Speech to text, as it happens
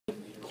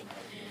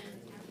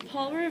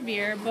Paul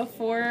Revere,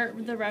 before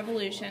the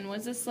Revolution,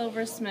 was a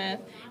silversmith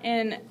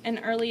and an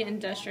early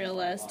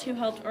industrialist who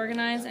helped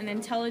organize an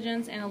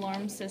intelligence and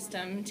alarm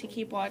system to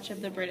keep watch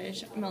of the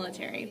British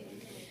military.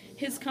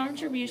 His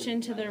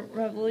contribution to the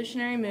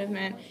revolutionary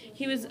movement,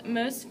 he was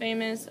most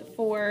famous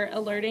for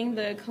alerting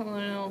the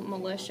colonial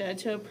militia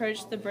to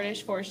approach the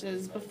British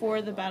forces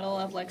before the Battle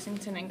of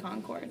Lexington and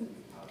Concord.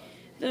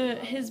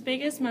 His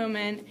biggest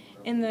moment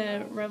in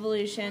the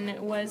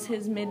Revolution was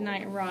his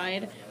midnight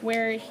ride,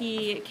 where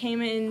he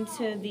came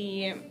into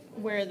the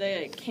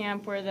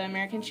camp where the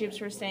American troops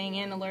were staying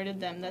and alerted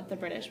them that the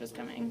British was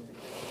coming.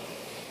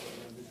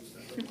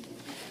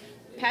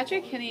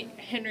 Patrick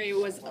Henry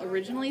was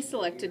originally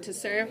selected to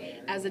serve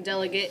as a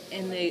delegate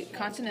in the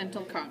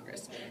Continental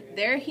Congress.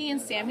 There, he and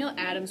Samuel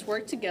Adams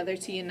worked together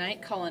to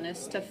unite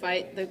colonists to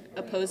fight the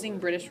opposing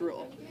British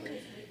rule.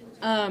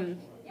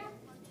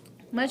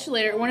 Much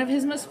later, one of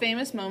his most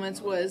famous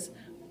moments was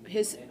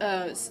his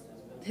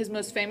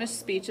most famous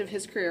speech of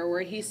his career,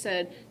 where he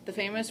said the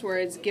famous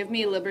words, "Give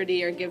me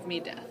liberty or give me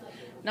death."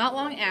 Not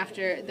long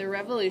after the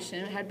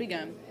Revolution had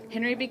begun,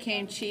 Henry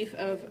became chief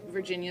of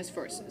Virginia's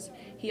forces.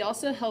 He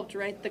also helped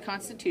write the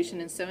Constitution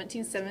in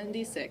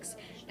 1776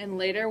 and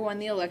later won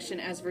the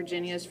election as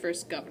Virginia's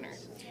first governor.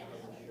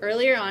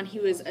 Earlier on, he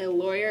was a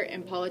lawyer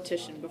and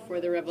politician before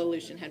the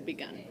Revolution had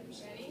begun.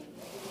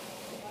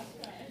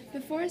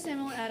 Before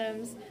Samuel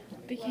Adams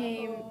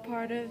became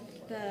part of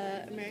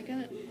the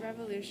American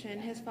Revolution,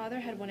 his father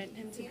had wanted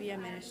him to be a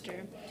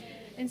minister.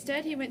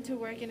 Instead, he went to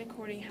work in a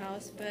courting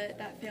house, but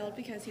that failed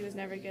because he was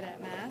never good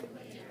at math,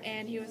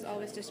 and he was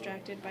always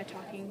distracted by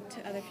talking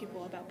to other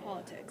people about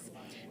politics.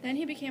 Then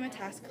he became a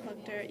tax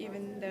collector,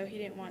 even though he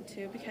didn't want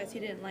to, because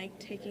he didn't like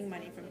taking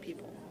money from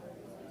people.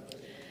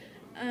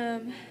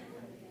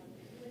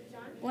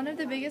 One of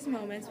the biggest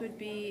moments would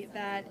be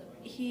that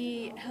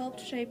he helped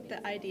shape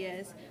the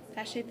ideas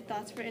that shaped the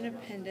thoughts for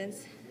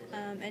independence,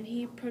 and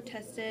he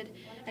protested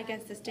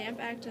against the Stamp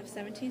Act of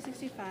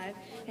 1765,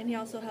 and he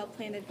also helped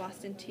plan the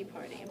Boston Tea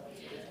Party.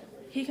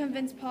 He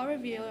convinced Paul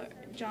Revere,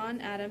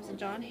 John Adams, and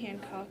John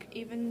Hancock,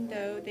 even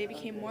though they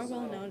became more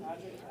well-known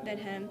than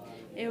him,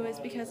 it was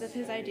because of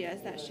his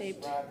ideas that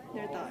shaped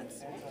their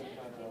thoughts.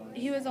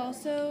 He was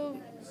also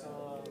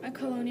a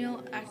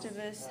colonial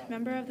activist,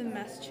 member of the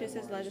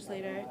Massachusetts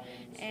legislature,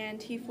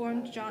 and he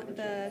formed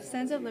the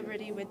Sons of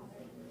Liberty with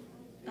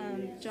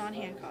John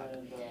Hancock.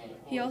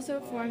 He also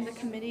formed the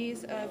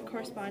Committees of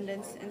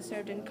Correspondence and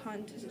served in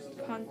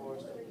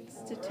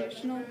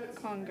Constitutional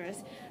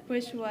Congress,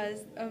 which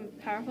was a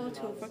powerful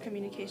tool for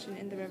communication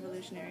in the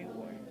Revolutionary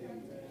War.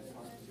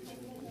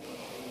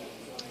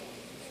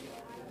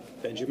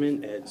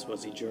 Benjamin Eads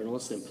was a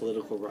journalist and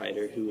political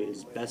writer who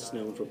is best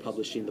known for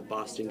publishing the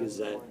Boston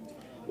Gazette,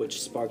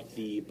 which sparked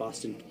the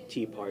Boston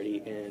Tea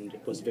Party and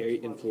was very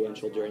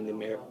influential during the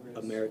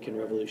American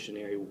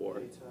Revolutionary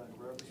War.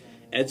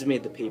 Eads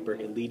made the paper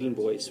a leading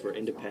voice for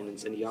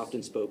independence, and he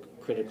often spoke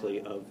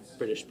critically of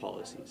British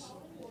policies.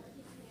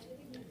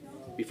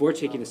 Before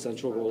taking a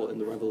central role in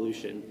the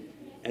Revolution,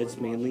 Eads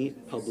mainly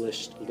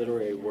published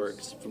literary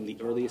works from the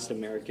earliest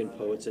American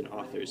poets and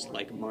authors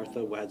like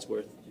Martha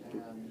Wadsworth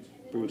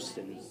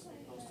Brewston.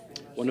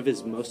 One of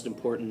his most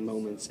important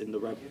moments in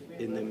the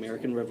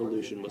American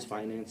Revolution was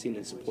financing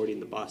and supporting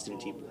the Boston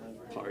Tea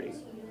Party.